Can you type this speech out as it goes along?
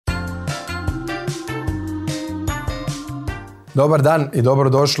Dobar dan i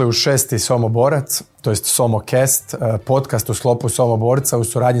dobrodošli u 6. SoMo Borac, to jest SoMo Cast, podcast u sklopu SoMo Borca u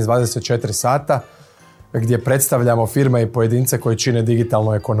suradnji s 24 sata, gdje predstavljamo firme i pojedince koji čine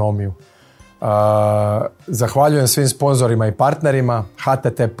digitalnu ekonomiju. Zahvaljujem svim sponzorima i partnerima,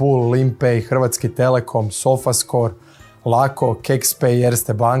 HTT Pool, Limpay, Hrvatski Telekom, Sofascore, Lako, Kexpay,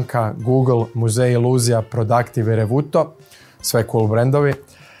 Erste banka, Google, Muzej Iluzija, Productive i Revuto, sve cool brendovi,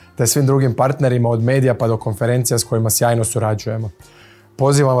 te svim drugim partnerima od medija pa do konferencija s kojima sjajno surađujemo.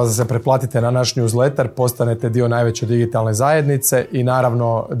 Pozivam vas da se pretplatite na naš newsletter, postanete dio najveće digitalne zajednice i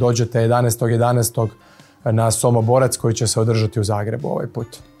naravno dođete 11.11. na SoMo Borac koji će se održati u Zagrebu ovaj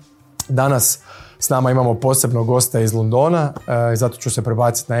put. Danas s nama imamo posebnog gosta iz Londona, zato ću se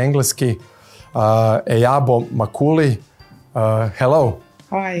prebaciti na engleski. Eyabo Macauley. Hello.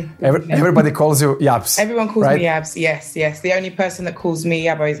 Hi. Everybody calls you Yabs. Everyone calls right? me Yabs, yes. The only person that calls me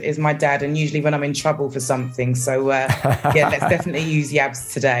Yabo is my dad, and usually when I'm in trouble for something. So, let's definitely use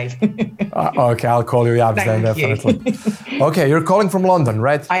Yabs today. Okay, I'll call you Yabs then, definitely. Okay, you're calling from London,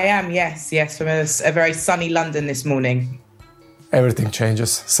 right? I am, yes, from a very sunny London this morning. Everything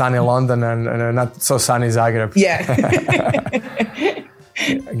changes. Sunny London and not so sunny Zagreb. Yeah.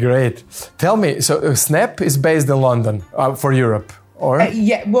 Great. Tell me, so Snap is based in London for Europe, or?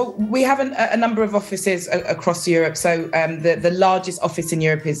 Well, we have a number of offices across Europe. So the largest office in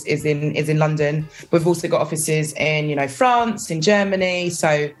Europe is in London. We've also got offices in France, in Germany.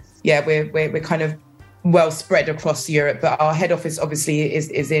 So yeah, we're kind of well spread across Europe. But our head office obviously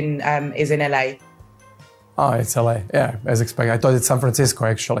is in LA. Oh, it's LA. Yeah, as expected. I thought it's San Francisco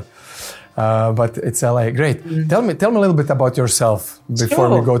actually. But it's LA. Great. Mm-hmm. Tell me a little bit about yourself before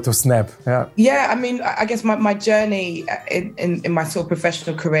we go to Snap. Yeah. I mean, I guess my journey in my sort of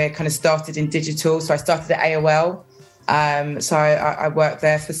professional career kind of started in digital. So I started at AOL. So I worked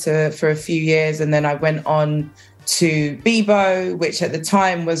there for a few years, and then I went on to Bebo, which at the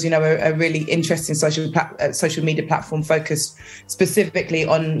time was a really interesting social media platform focused specifically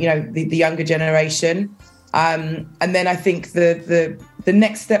on the younger generation. And then I think the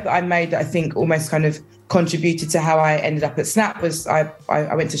next step that I made that I think almost kind of contributed to how I ended up at Snap was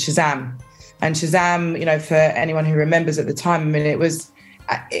I went to Shazam. And Shazam, for anyone who remembers at the time, I mean, it was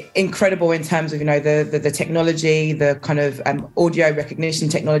incredible in terms of, the technology, the kind of audio recognition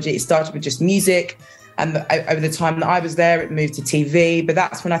technology. It started with just music. And over the time that I was there, it moved to TV. But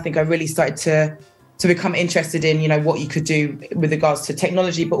that's when I think I really started to become interested in, what you could do with regards to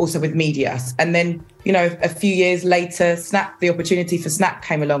technology, but also with media. And then, a few years later, the opportunity for Snap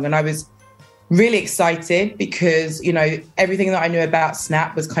came along, and I was really excited because, everything that I knew about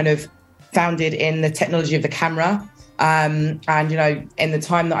Snap was kind of founded in the technology of the camera. And, in the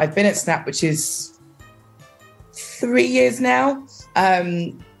time that I've been at Snap, which is 3 years now,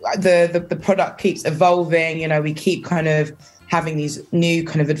 the product keeps evolving. We keep kind of having these new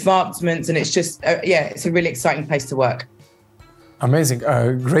kind of advancements, and it's just, it's a really exciting place to work. Amazing.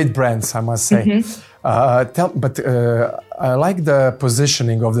 Great brands, I must say. Mm-hmm. I like the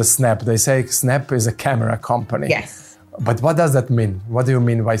positioning of the Snap. They say Snap is a camera company. Yes. But what does that mean? What do you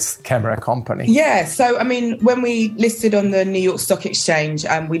mean by camera company? Yeah, so I mean, when we listed on the New York Stock Exchange,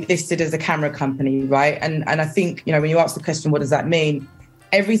 we listed as a camera company, right? And I think, when you ask the question, what does that mean?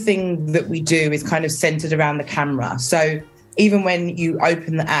 Everything that we do is kind of centered around the camera. So even when you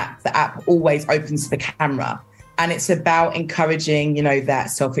open the app always opens to the camera. And it's about encouraging, that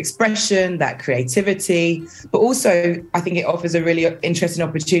self-expression, that creativity, but also I think it offers a really interesting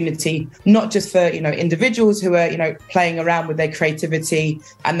opportunity, not just for, individuals who are, playing around with their creativity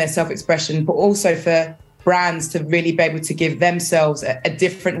and their self-expression, but also for brands to really be able to give themselves a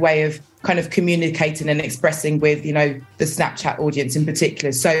different way of kind of communicating and expressing with, the Snapchat audience in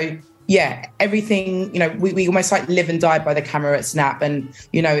particular. So yeah, everything, we almost like live and die by the camera at Snap. And,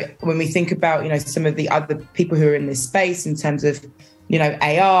 when we think about, some of the other people who are in this space in terms of,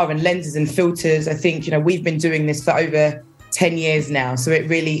 AR and lenses and filters, I think, we've been doing this for over 10 years now. So it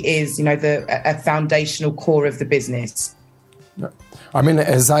really is, a foundational core of the business. I mean,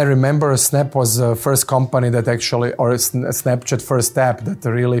 as I remember, Snap was the first company that actually, or Snapchat first app that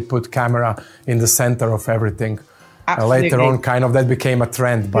really put camera in the center of everything. Later on, kind of that became a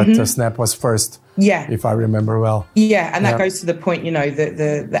trend, but Snap was first, if I remember well. Yeah, and that goes to the point,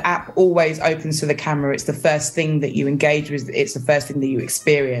 the app always opens to the camera. It's the first thing that you engage with. It's the first thing that you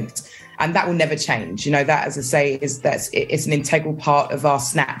experience. And that will never change. That, as I say, it's an integral part of our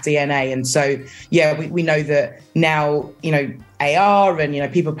Snap DNA. And so, we know that now, AR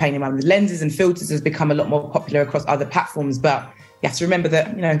and, people playing around with lenses and filters has become a lot more popular across other platforms. But you have to remember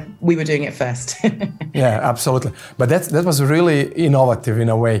that, we were doing it first. Yeah, absolutely. But that was really innovative in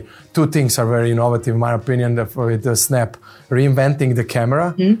a way. Two things are very innovative, in my opinion, with the Snap, reinventing the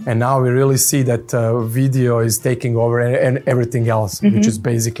camera. And now we really see that video is taking over and everything else, which is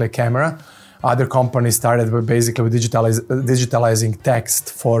basically a camera. Other companies started with digitalizing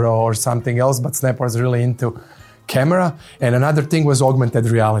text or something else, but Snap was really into camera. And another thing was augmented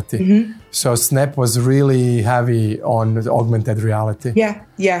reality. So Snap was really heavy on augmented reality. Yeah.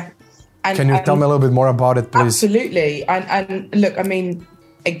 Can you tell me a little bit more about it, please? Absolutely. And look, I mean,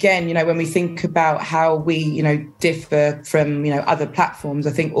 again, when we think about how we, differ from, other platforms,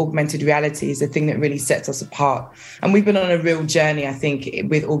 I think augmented reality is the thing that really sets us apart. And we've been on a real journey, I think,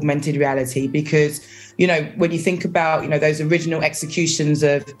 with augmented reality because, when you think about, those original executions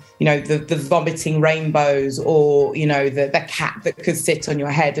of, the vomiting rainbows or, the cat that could sit on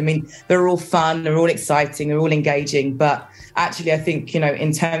your head. I mean, they're all fun, they're all exciting, they're all engaging. But actually, I think,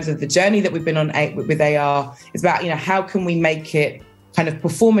 in terms of the journey that we've been on with AR, it's about, how can we make it kind of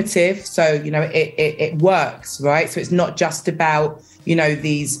performative so it works, right? So it's not just about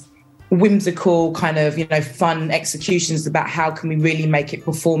these whimsical kind of fun executions, about how can we really make it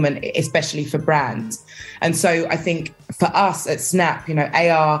performant, especially for brands. And so I think for us at Snap,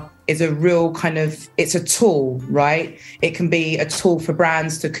 AR is a real it's a tool, right? It can be a tool for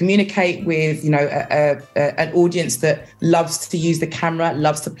brands to communicate with an audience that loves to use the camera,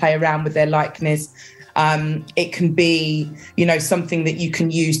 loves to play around with their likeness. It can be, something that you can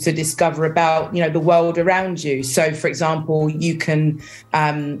use to discover about, the world around you. So, for example, you can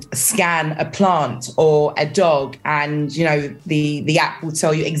scan a plant or a dog and, the app will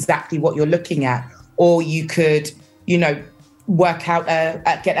tell you exactly what you're looking at. Or you could, work out,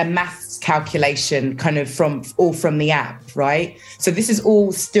 get a maths calculation kind of from the app, right? So this is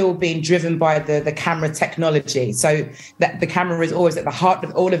all still being driven by the camera technology. So that the camera is always at the heart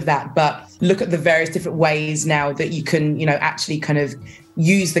of all of that. But look at the various different ways now that you can, actually kind of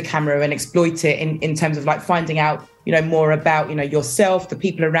use the camera and exploit it in terms of like finding out, more about, yourself, the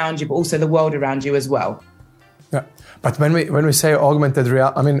people around you, but also the world around you as well. Yeah, but when we say augmented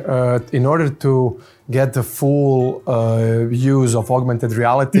reality, I mean, in order to get the full use of augmented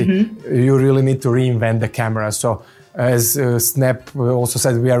reality, you really need to reinvent the camera. So as Snap also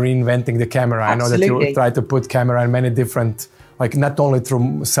said, we are reinventing the camera. Absolutely. I know that you try to put camera in many different, like not only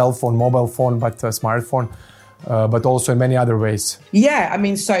through cell phone, mobile phone, but smartphone, but also in many other ways. Yeah, I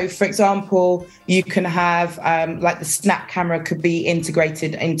mean, so for example, you can have like the Snap camera could be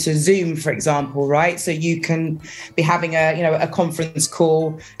integrated into Zoom, for example, right? So you can be having a conference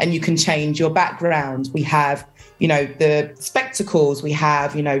call and you can change your background. We have, the spectacles, we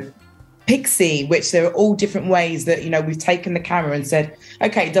have, Pixie, which there are all different ways that, we've taken the camera and said,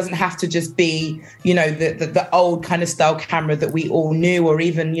 okay, it doesn't have to just be, the old kind of style camera that we all knew, or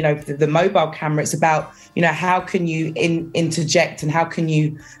even, the mobile camera. It's about, how can you interject and how can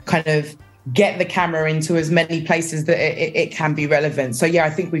you kind of get the camera into as many places that it can be relevant. So, yeah, I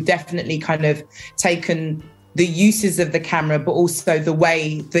think we've definitely kind of taken the uses of the camera, but also the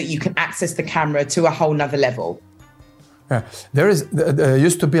way that you can access the camera to a whole nother level. Yeah. There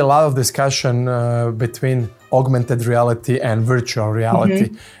used to be a lot of discussion between augmented reality and virtual reality.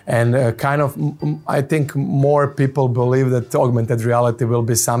 And I think more people believe that augmented reality will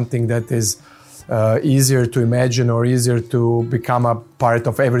be something that is easier to imagine or easier to become a part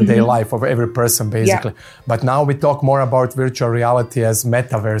of everyday life of every person, basically. Yeah. But now we talk more about virtual reality as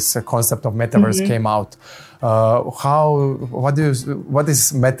metaverse. The concept of metaverse came out. What is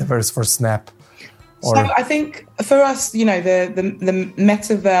metaverse for Snap? So I think for us, the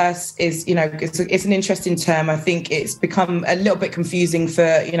metaverse is, it's an interesting term. I think it's become a little bit confusing for,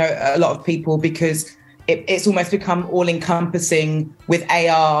 a lot of people because it's almost become all encompassing with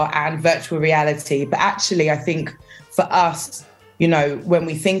AR and virtual reality. But actually, I think for us, when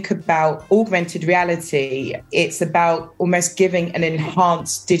we think about augmented reality, it's about almost giving an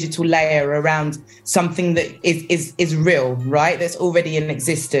enhanced digital layer around something that is real, right? That's already in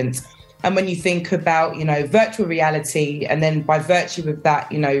existence. And when you think about, virtual reality, and then by virtue of that,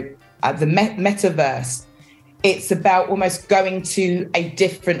 the metaverse, it's about almost going to a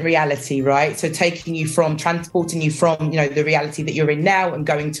different reality, right? So transporting you from, the reality that you're in now and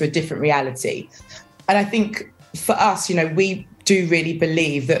going to a different reality. And I think for us, we do really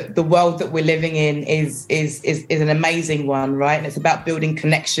believe that the world that we're living in is an amazing one, right? And it's about building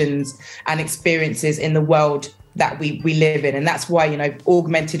connections and experiences in the world that we live in. And that's why,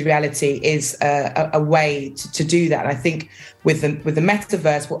 augmented reality is a way to do that. And I think with the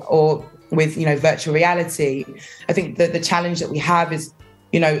metaverse or with, virtual reality, I think that the challenge that we have is,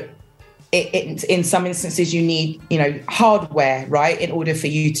 in some instances you need, hardware, right, in order for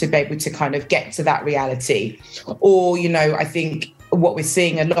you to be able to kind of get to that reality. Or, I think what we're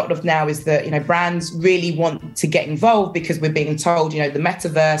seeing a lot of now is that, brands really want to get involved because we're being told, the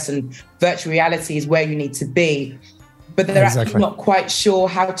metaverse and virtual reality is where you need to be. But they're actually not quite sure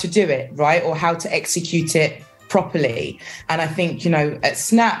how to do it, right? Or how to execute it properly. And I think, at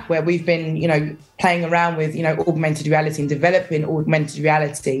Snap, where we've been, playing around with, augmented reality and developing augmented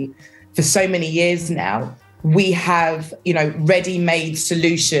reality for so many years now, we have, ready-made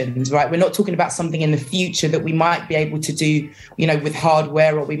solutions, right? We're not talking about something in the future that we might be able to do, with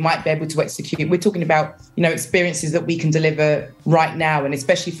hardware, or we might be able to execute. We're talking about, experiences that we can deliver right now, and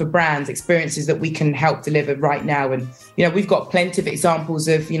especially for brands, experiences that we can help deliver right now. And, we've got plenty of examples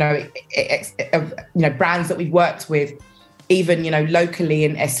of, brands that we've worked with, even, locally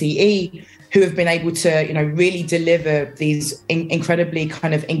in SEE, who have been able to, really deliver these incredibly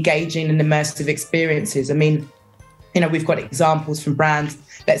kind of engaging and immersive experiences. I mean, we've got examples from brands,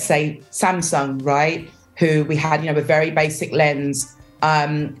 let's say Samsung, right, who we had, a very basic lens,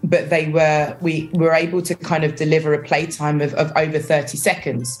 but we were able to kind of deliver a playtime of over 30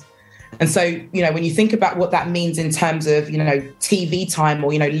 seconds. And so, when you think about what that means in terms of, TV time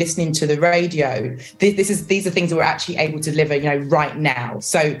or, listening to the radio, these are things that we're actually able to deliver, right now.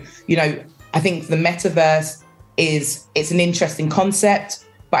 So, I think the metaverse it's an interesting concept,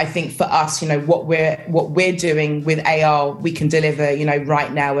 but I think for us, what we're doing with AR, we can deliver,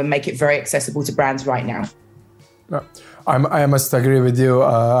 right now and make it very accessible to brands right now. I must agree with you.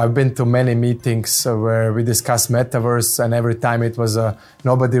 I've been to many meetings where we discuss metaverse, and every time it was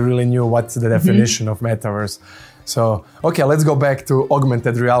nobody really knew what's the definition of metaverse. So, okay, let's go back to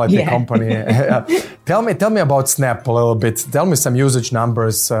augmented reality company. Tell me about Snap a little bit. Tell me some usage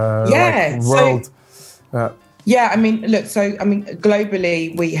numbers, world.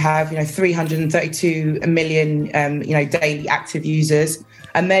 Globally we have, 332 million, daily active users,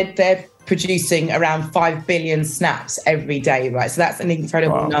 and they're producing around 5 billion snaps every day, right? So that's an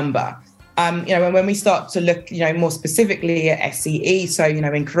incredible number. And when we start to look, more specifically at SEE, so,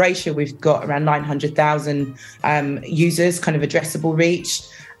 in Croatia, we've got around 900,000 users, kind of addressable reach,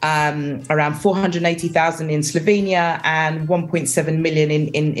 around 480,000 in Slovenia and 1.7 million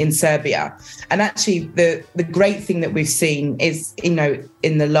in Serbia. And actually, the great thing that we've seen is, in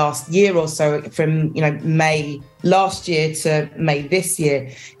the last year or so, from, May last year to May this year,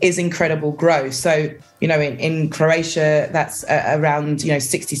 is incredible growth. So, in Croatia, that's around,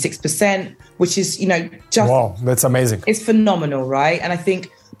 66%, which is, just... Wow, that's amazing. It's phenomenal, right? And I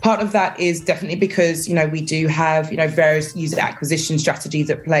think part of that is definitely because, we do have, various user acquisition strategies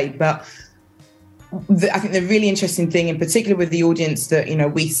at play. But I think the really interesting thing, in particular with the audience that,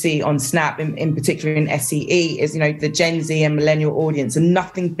 we see on Snap, in particular in SEE, is, the Gen Z and millennial audience. And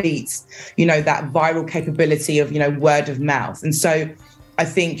nothing beats, that viral capability of, word of mouth. And so I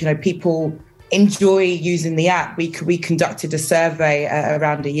think, people enjoy using the app. We conducted a survey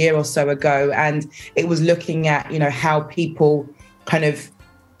around a year or so ago, and it was looking at, how people kind of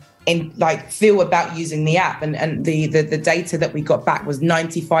feel about using the app, and the data that we got back was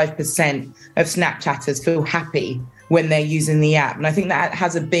 95% of Snapchatters feel happy when they're using the app. And I think that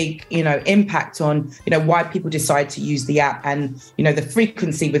has a big, impact on, why people decide to use the app, and, the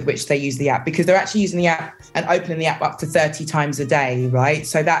frequency with which they use the app, because they're actually using the app and opening the app up to 30 times a day, right?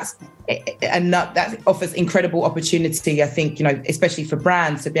 So that offers incredible opportunity, I think, especially for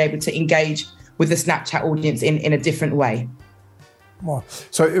brands, to be able to engage with the Snapchat audience in a different way. Wow.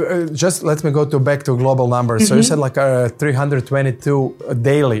 So just let me go back to global numbers. So you said 322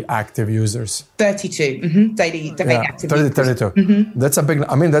 daily active users. 32 daily active 32. users. That's a big.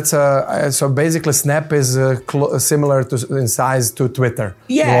 I mean, that's so basically Snap is similar in size to Twitter.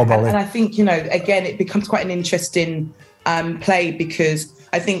 Yeah, globally. And I think again it becomes quite an interesting play, because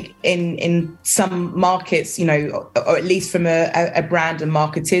I think in some markets, or at least from a brand and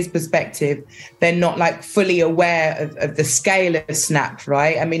marketeer's perspective, they're not fully aware of the scale of Snap,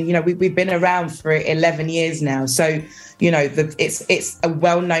 right? I mean, we've been around for 11 years now. So, it's a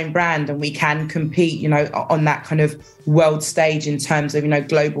well-known brand, and we can compete, on that kind of world stage in terms of,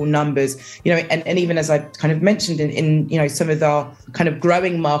 global numbers, and even as I kind of mentioned in some of our kind of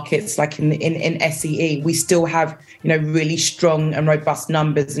growing markets, like in SEE, we still have, really strong and robust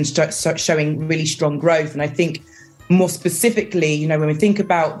numbers and showing really strong growth. And I think more specifically, when we think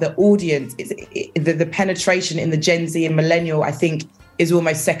about the audience, the penetration in the Gen Z and millennial, I think, is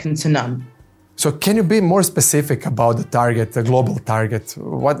almost second to none. So can you be more specific about the target, the global target?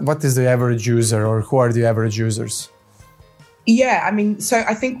 What is the average user, or who are the average users? Yeah, I mean, so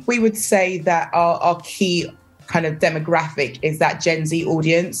I think we would say that our key kind of demographic is that Gen Z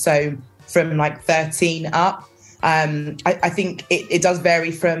audience. So from like 13 up. I think it does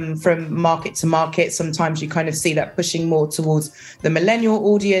vary from market to market. Sometimes you kind of see that pushing more towards the millennial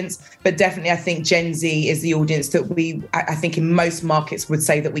audience, but definitely I think Gen Z is the audience that I think in most markets would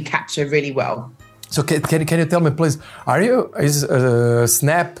say that we capture really well. So can you tell me, please, is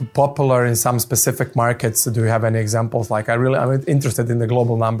Snap popular in some specific markets? Do you have any examples? Like I'm interested in the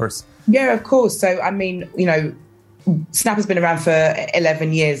global numbers. Yeah, of course. So, I mean, Snap has been around for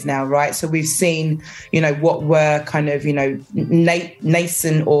 11 years now, right? So we've seen, what were kind of,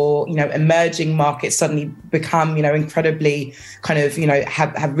 nascent or, emerging markets suddenly become, incredibly kind of,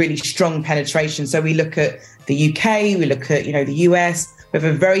 have really strong penetration. So we look at the UK, we look at, the US. We have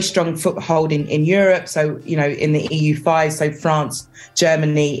a very strong foothold in Europe. So, in the EU5, so France,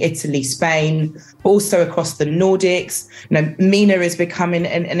 Germany, Italy, Spain, also across the Nordics. MENA is becoming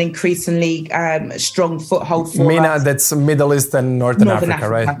an increasingly strong foothold for MENA, us. That's Middle East and Northern Africa,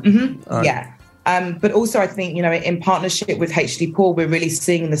 right? Mm-hmm. Yeah. But also, I think, in partnership with HD Paul, we're really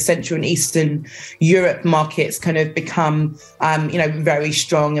seeing the Central and Eastern Europe markets kind of become, very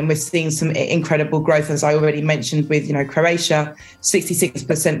strong. And we're seeing some incredible growth, as I already mentioned, with, Croatia,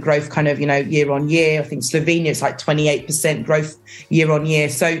 66% growth kind of, year on year. I think Slovenia, it's like 28% growth year on year.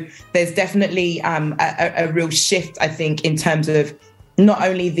 So there's definitely a real shift, I think, in terms of not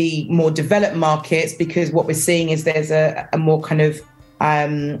only the more developed markets, because what we're seeing is there's a more kind of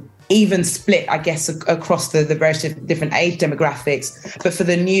even split, I guess, across the various different age demographics. But for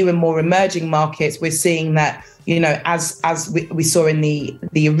the new and more emerging markets, we're seeing that, as we saw in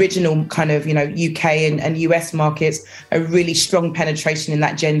the original kind of, UK and US markets, a really strong penetration in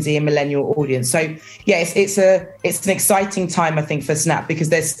that Gen Z and millennial audience. So, yeah, it's an exciting time, I think, for Snap, because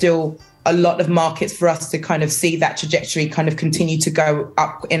there's still a lot of markets for us to kind of see that trajectory kind of continue to go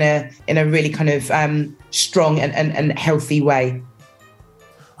up in a really kind of strong and healthy way.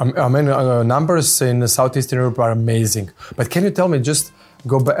 I mean, numbers in Southeastern Europe are amazing. But can you tell me, just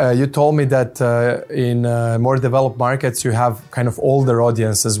go back, you told me that in more developed markets, you have kind of older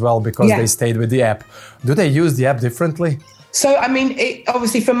audience as well because they stayed with the app. Do they use the app differently? So, I mean,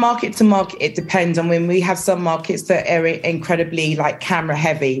 obviously from market to market, it depends on when we have some markets that are incredibly like camera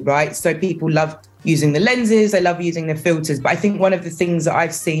heavy, right? So people love using the lenses, they love using the filters. But I think one of the things that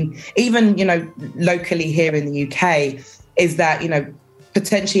I've seen, even, locally here in the UK, is that,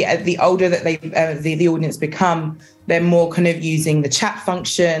 potentially the older that the audience become, they're more kind of using the chat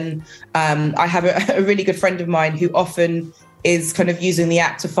function. I have a really good friend of mine who often is kind of using the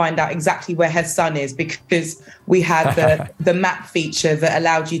app to find out exactly where her son is, because we had the map feature that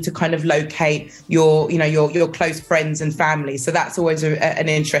allowed you to kind of locate your close friends and family. So that's always an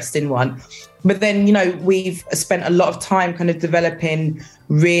interesting one. But then, we've spent a lot of time kind of developing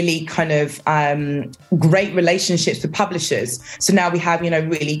really kind of great relationships with publishers. So now we have,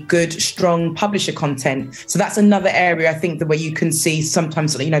 really good, strong publisher content. So that's another area, I think, where you can see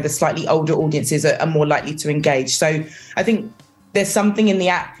sometimes, the slightly older audiences are more likely to engage. So I think there's something in the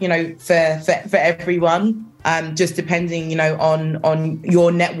app, for everyone. Just depending, on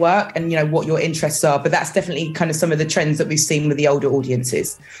your network and, what your interests are. But that's definitely kind of some of the trends that we've seen with the older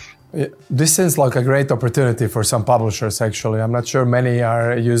audiences. This seems like a great opportunity for some publishers, actually. I'm not sure many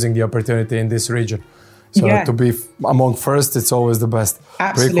are using the opportunity in this region. So to be among first, it's always the best.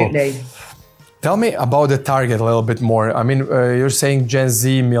 Absolutely. Cool. Tell me about the target a little bit more. I mean, you're saying Gen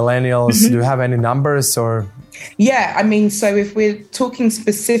Z, millennials. Mm-hmm. Do you have any numbers or? Yeah, I mean, so if we're talking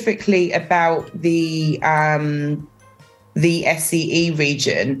specifically about the SEE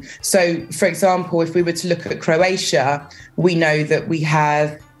region, so for example, if we were to look at Croatia, we know that we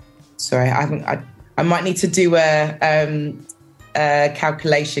have. Sorry, I might need to do a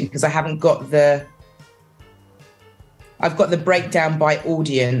calculation because I haven't got I've got the breakdown by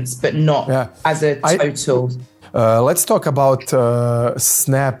audience, but not as a total. Let's talk about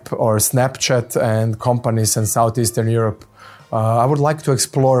Snap or Snapchat and companies in Southeastern Europe. I would like to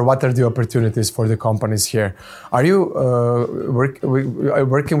explore what are the opportunities for the companies here. Are you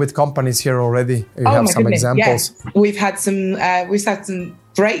working with companies here already? You have some examples? Yes. We've had some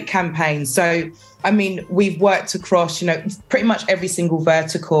great campaigns. So, I mean, we've worked across, pretty much every single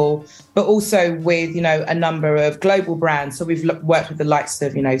vertical, but also with, a number of global brands. So we've worked with the likes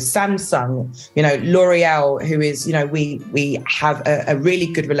of, Samsung, L'Oreal, who is, we have a really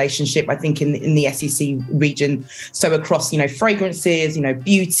good relationship, I think, in the SEC region. So across, fragrances,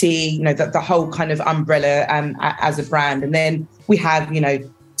 beauty, the whole kind of umbrella as a brand. And then we have,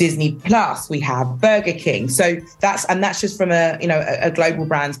 Disney Plus, we have Burger King. So that's just from a global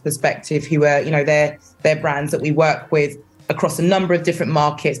brands perspective, who are, they're brands that we work with across a number of different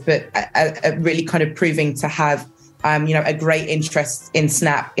markets, but really kind of proving to have a great interest in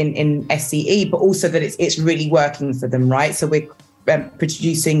Snap in SCE, but also that it's really working for them, right? So we're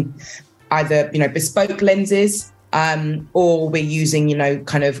producing either, bespoke lenses, or we're using,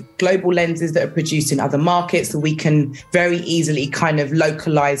 kind of global lenses that are produced in other markets that we can very easily kind of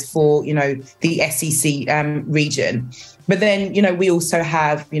localize for, the SEC region. But then, we also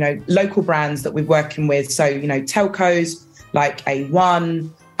have, local brands that we're working with. So, telcos like A1,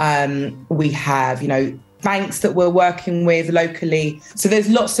 we have, banks that we're working with locally. So there's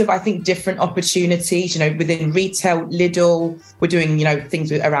lots of, I think, different opportunities, within retail, Lidl, we're doing,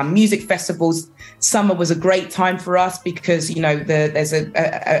 things around music festivals. Summer was a great time for us because,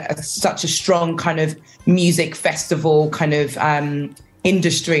 there's such a strong kind of music festival kind of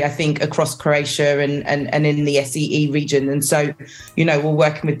industry, I think, across Croatia and in the SEE region. And so, we're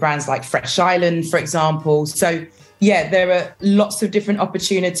working with brands like Fresh Island, for example. So yeah, there are lots of different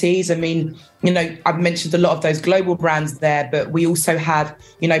opportunities. I mean, I've mentioned a lot of those global brands there, but we also have,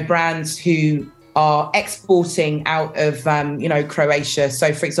 brands who are exporting out of, Croatia.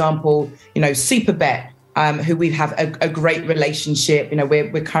 So, for example, Superbet, who we have a great relationship.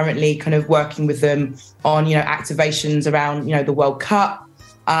 We're currently kind of working with them on, activations around, the World Cup.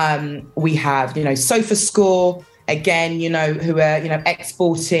 We have, SofaScore, again, who are,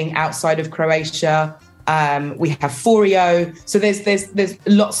 exporting outside of Croatia. We have Foreo. So there's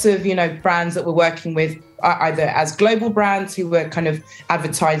lots of, brands that we're working with, either as global brands who are kind of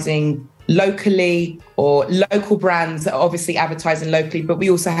advertising locally, or local brands that are obviously advertising locally. But we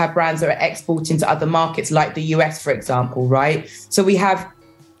also have brands that are exporting to other markets like the US, for example, right? So we have,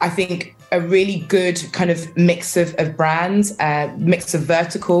 I think, a really good kind of mix of brands, mix of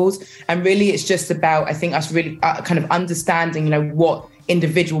verticals. And really it's just about, I think, us really kind of understanding, what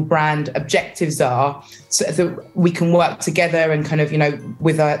individual brand objectives are, so that we can work together and kind of,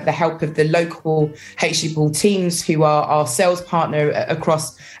 with the help of the local HT Pool teams who are our sales partner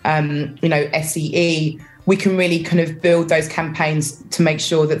across, SEE, we can really kind of build those campaigns to make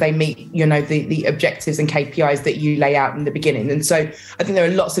sure that they meet, the objectives and KPIs that you lay out in the beginning. And so I think there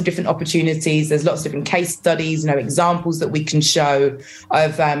are lots of different opportunities. There's lots of different case studies, examples that we can show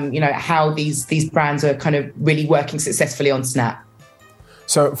of, how these brands are kind of really working successfully on Snap.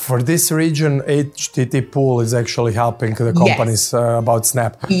 So for this region, HT Pool is actually helping the companies about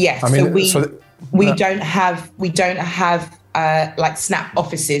Snap. Yes. I mean, we don't have like Snap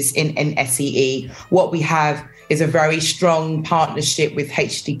offices in SEE. What we have is a very strong partnership with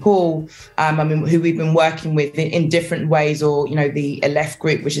HT Pool, who we've been working with in different ways, or, the Aleph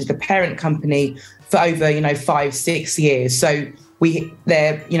Group, which is the parent company, for over, 5-6 years. So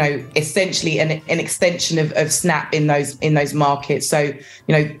they're, essentially an extension of Snap in those markets. So,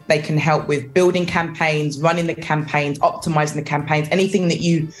 they can help with building campaigns, running the campaigns, optimizing the campaigns, anything that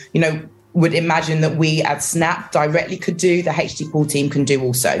you would imagine that we at Snap directly could do, the HT Pool team can do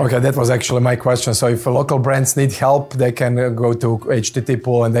also. Okay, that was actually my question. So if local brands need help, they can go to HT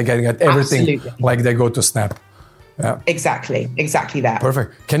Pool and they can get everything. Absolutely. Like they go to Snap. Yeah. Exactly that.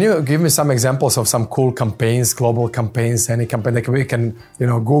 Perfect. Can you give me some examples of some cool campaigns, global campaigns, any campaign that we can,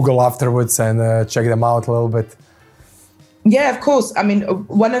 Google afterwards and check them out a little bit? Yeah, of course. I mean,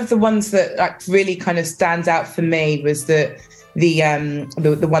 one of the ones that really kind of stands out for me was the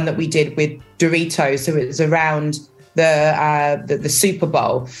one that we did with Doritos. So it was around the Super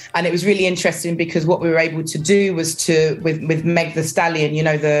Bowl, and it was really interesting because what we were able to do was with Meg Thee Stallion,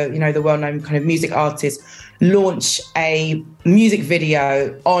 the well-known kind of music artist, launch a music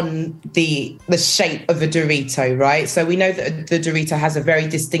video on the shape of a Dorito, right? So we know that the Dorito has a very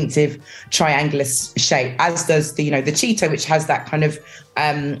distinctive triangular shape, as does the Cheeto, which has that kind of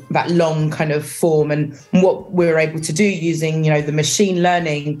that long kind of form. And what we were able to do using the machine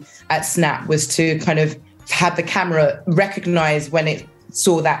learning at Snap was to kind of have the camera recognize when it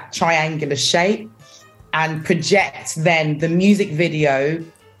saw that triangular shape and project then the music video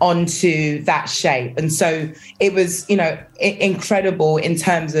onto that shape. And so it was, incredible in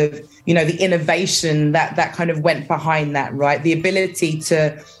terms of, the innovation that kind of went behind that, right? The ability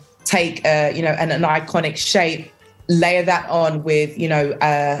to take, an iconic shape, layer that on with,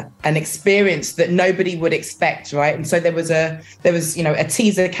 an experience that nobody would expect, right? And so there was a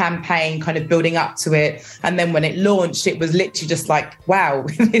teaser campaign kind of building up to it. And then when it launched, it was literally just like, wow,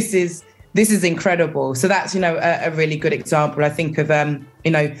 this is incredible. So that's, a really good example, I think, of,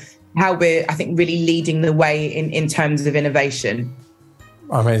 how we're, I think, really leading the way in terms of innovation.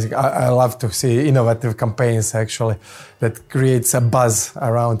 Amazing. I love to see innovative campaigns, actually, that creates a buzz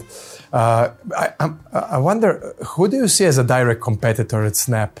around. I wonder, who do you see as a direct competitor at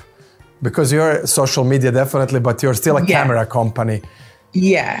Snap? Because you're social media, definitely, but you're still a camera company.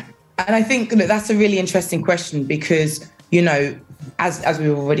 Yeah. And I think that that's a really interesting question because, you know, as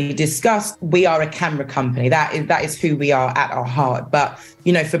we've already discussed, we are a camera company. That is who we are at our heart. But,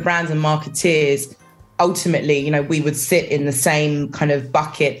 you know, for brands and marketeers, ultimately, you know, we would sit in the same kind of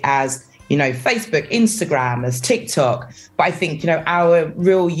bucket as, you know, Facebook, Instagram, as TikTok. But I think, you know, our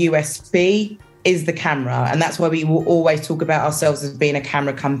real USP is the camera. And that's why we will always talk about ourselves as being a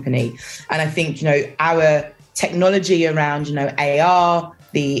camera company. And I think, you know, our technology around, you know, AR,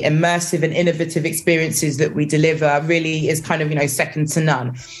 the immersive and innovative experiences that we deliver really is kind of, you know, second to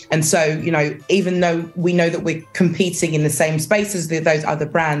none. And so, you know, even though we know that we're competing in the same space as those other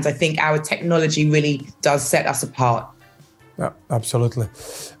brands, I think our technology really does set us apart. Yeah, absolutely.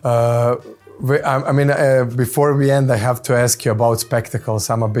 Before we end, I have to ask you about spectacles.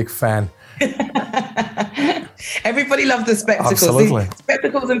 I'm a big fan. Everybody loves the spectacles. Absolutely. The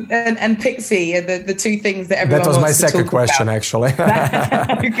spectacles and Pixie are the two things that everyone wants to talk about. That was my second question, actually.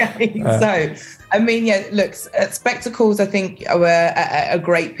 Okay. So, I mean, yeah, look, spectacles, I think, are a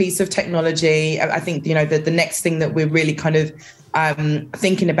great piece of technology. I think, you know, the next thing that we're really kind of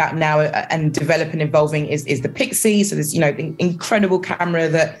thinking about now and developing, evolving is the Pixie. So there's, you know, the incredible camera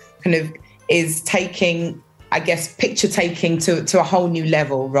that kind of is taking, I guess, picture taking to a whole new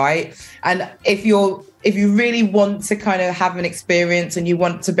level, right? And if you really want to kind of have an experience and you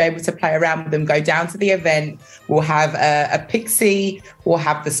want to be able to play around with them, go down to the event. We'll have a Pixie. We'll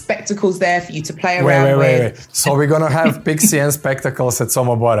have the spectacles there for you to play around with. Wait. So we're going to have Pixie and spectacles at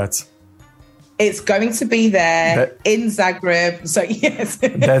SoMo Borac. It's going to be there in Zagreb. So yes,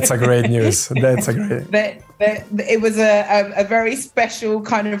 that's a great news. That's a great. It was a very special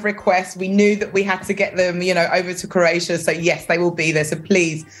kind of request. We knew that we had to get them, you know, over to Croatia. So yes, they will be there. So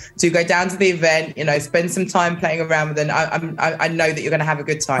please do go down to the event. You know, spend some time playing around with them. I know that you're going to have a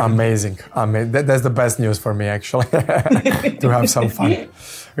good time. Amazing. That's the best news for me, actually, to have some fun.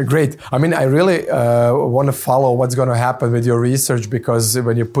 Great. I mean, I really want to follow what's going to happen with your research, because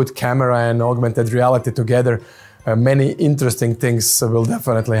when you put camera and augmented reality together, many interesting things will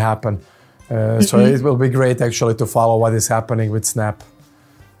definitely happen. So it will be great, actually, to follow what is happening with Snap.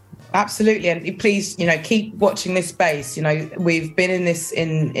 Absolutely. And please, you know, keep watching this space. You know, we've been in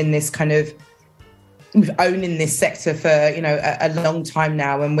this kind of, we've owned in this sector for, you know, a long time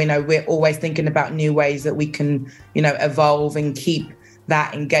now. And we know we're always thinking about new ways that we can, you know, evolve and keep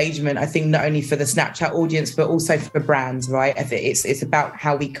that engagement. I think not only for the Snapchat audience, but also for brands, right? I think it's about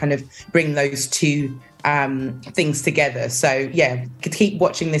how we kind of bring those two things together. So yeah, keep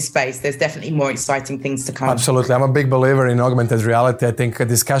watching this space. There's definitely more exciting things to come. Absolutely. I'm a big believer in augmented reality. I think a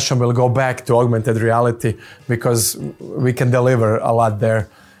discussion will go back to augmented reality because we can deliver a lot there.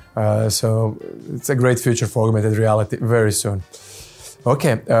 So it's a great future for augmented reality very soon.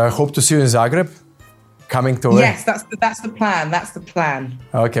 Okay. Hope to see you in Zagreb. Coming to yes, that's the plan. That's the plan.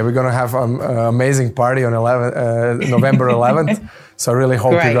 Okay, we're gonna have an amazing party on November 11th. So I really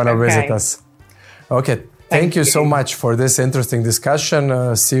hope you're gonna visit us. Okay, thank you so much for this interesting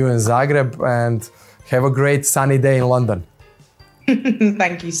discussion. See you in Zagreb and have a great sunny day in London.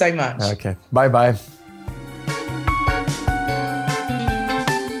 Thank you so much. Okay, bye-bye.